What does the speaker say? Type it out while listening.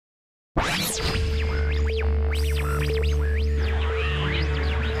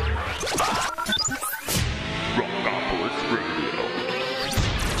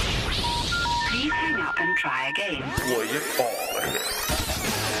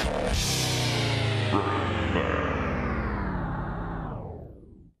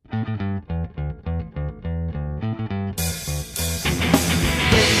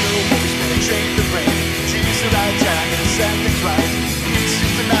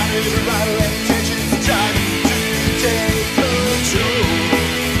everybody pay attention. It's time to take control.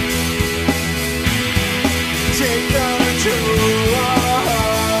 Take control.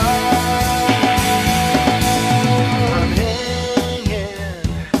 I'm hanging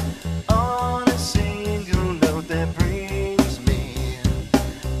on a single note that brings me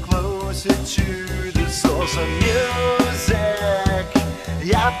closer to the source of music.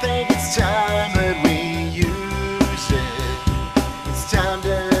 Yeah, I think it's time that we use it. It's time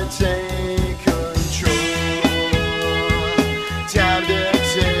to take control. Time to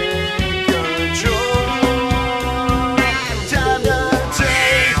take control. Time to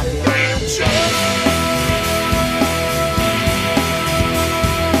take control.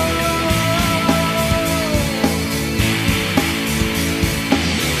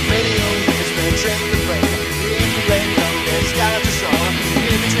 Radio is penetrating the brain. In the radio, there's got to show.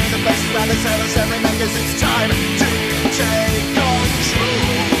 In between the places around the silence, every night, 'cause it's time to take control.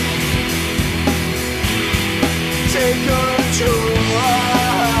 Take control.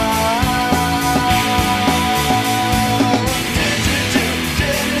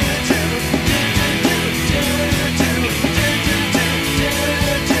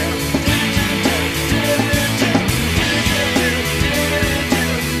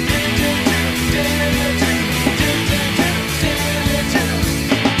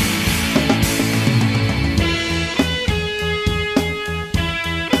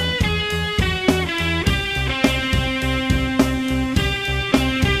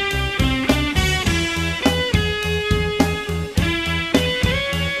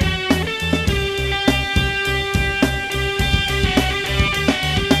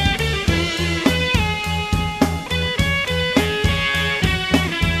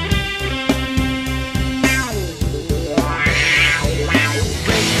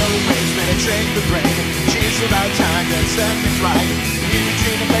 Penetrate the brain. Choose the right time, then something's right. In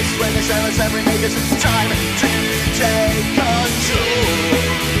between the places where there's silence every day, 'cause it's time to take control.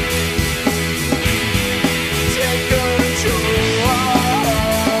 Take control.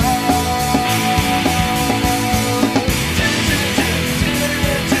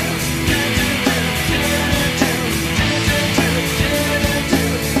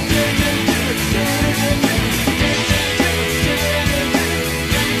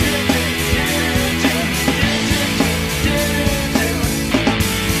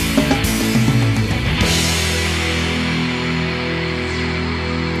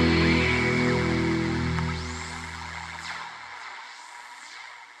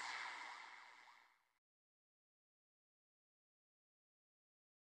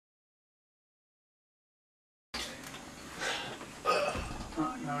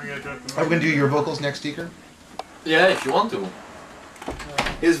 Are we gonna do your vocals next, Deaker? Yeah, if you want to.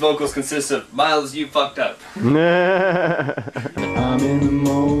 His vocals consist of Miles, you fucked up. I'm in the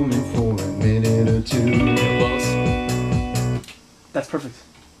moment for a minute or two. Close. That's perfect.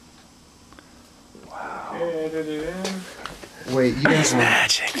 Wow. Wait, you guys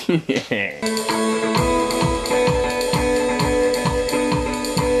Magic. Yeah.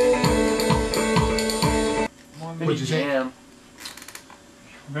 What'd you say? Jam.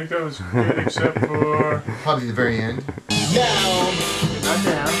 I think that was good, except for... Probably the very end. Down, I'm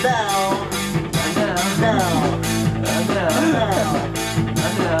down. down, I'm down. down, I'm down. down,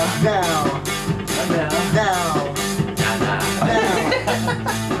 I'm down. down, I'm down. down, down,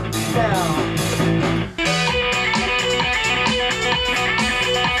 down.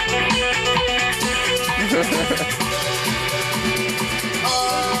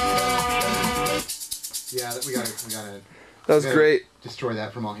 Yeah, we gotta. That was great. Destroy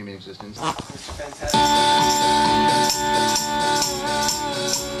that from all human existence. Just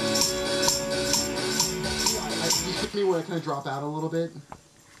hit me where I kind of drop out a little bit.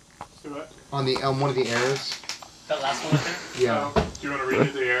 Do what? On the one of the arrows. That last one right there? Yeah. Do you want to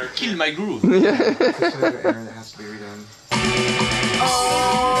redo the air? Kill my groove. Yeah. There's another arrow that has to be redone.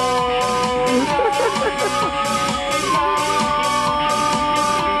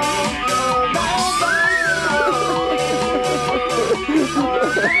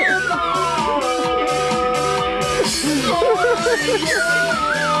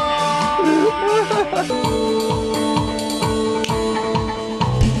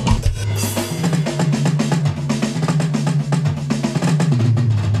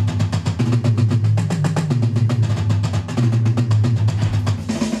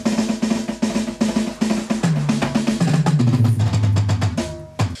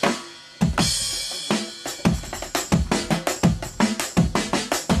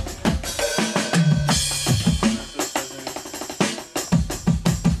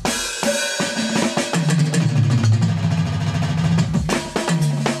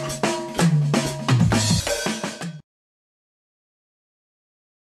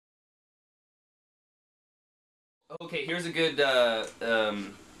 Okay, here's a good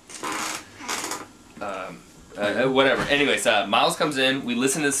whatever. Anyways, Miles comes in. We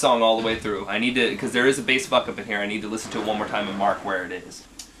listen to this song all the way through. I need to, because there is a bass fuck up in here. I need to listen to it one more time and mark where it is.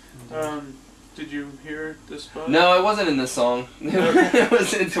 Did you hear this part? No, it wasn't in this song. It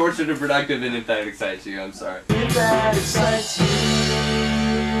was in Tortured and Productive, and if that excites you, I'm sorry. If that excites you.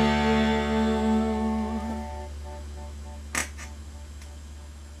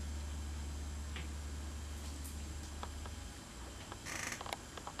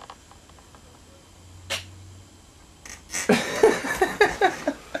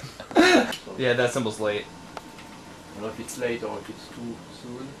 Yeah, that symbol's late. I don't know if it's late or if it's too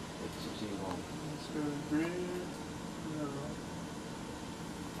soon. It's something wrong. Let's go breathe. No.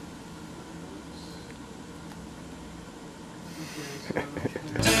 Okay,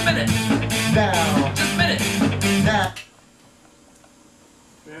 Just a minute! Now. Just a minute! Now.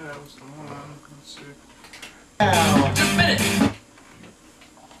 yeah, that was the one. Let's see. Now. Just a minute!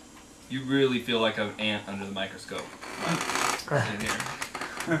 You really feel like an ant under the microscope. In here.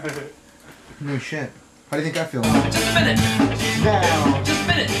 No shit. How do you think I feel? Just a minute! Now. Just a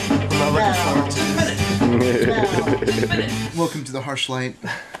minute! Now. Just a minute! Now. Just a minute! Welcome to the harsh light.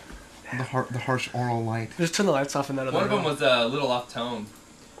 The harsh oral light. Just turn the lights off in that other One of them room. was a little off tone.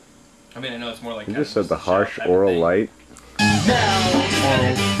 I mean, I know it's more like. You kind just of said the a shout harsh type of oral thing. light. Now.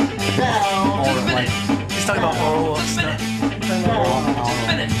 Now. Oral light. He's talking about oral stuff. Just a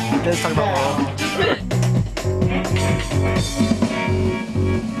minute! Then he's talking about oral. Just a minute!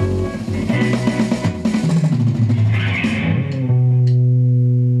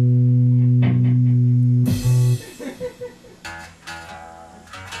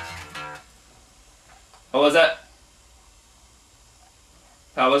 How was that?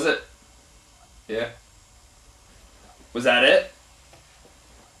 How was it? Yeah. Was that it?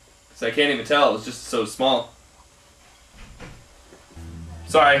 Because I can't even tell. It was just so small.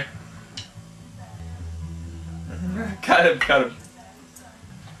 Sorry. Kind of.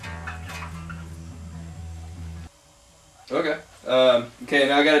 Okay. Okay,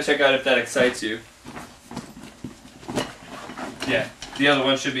 now I gotta check out if that excites you. Yeah, the other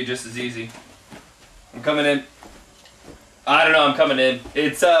one should be just as easy. I'm coming in. I don't know, I'm coming in.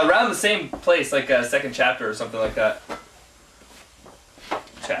 It's around the same place, like a second chapter or something like that.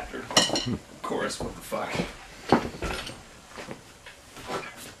 Chapter. Chorus, what the fuck.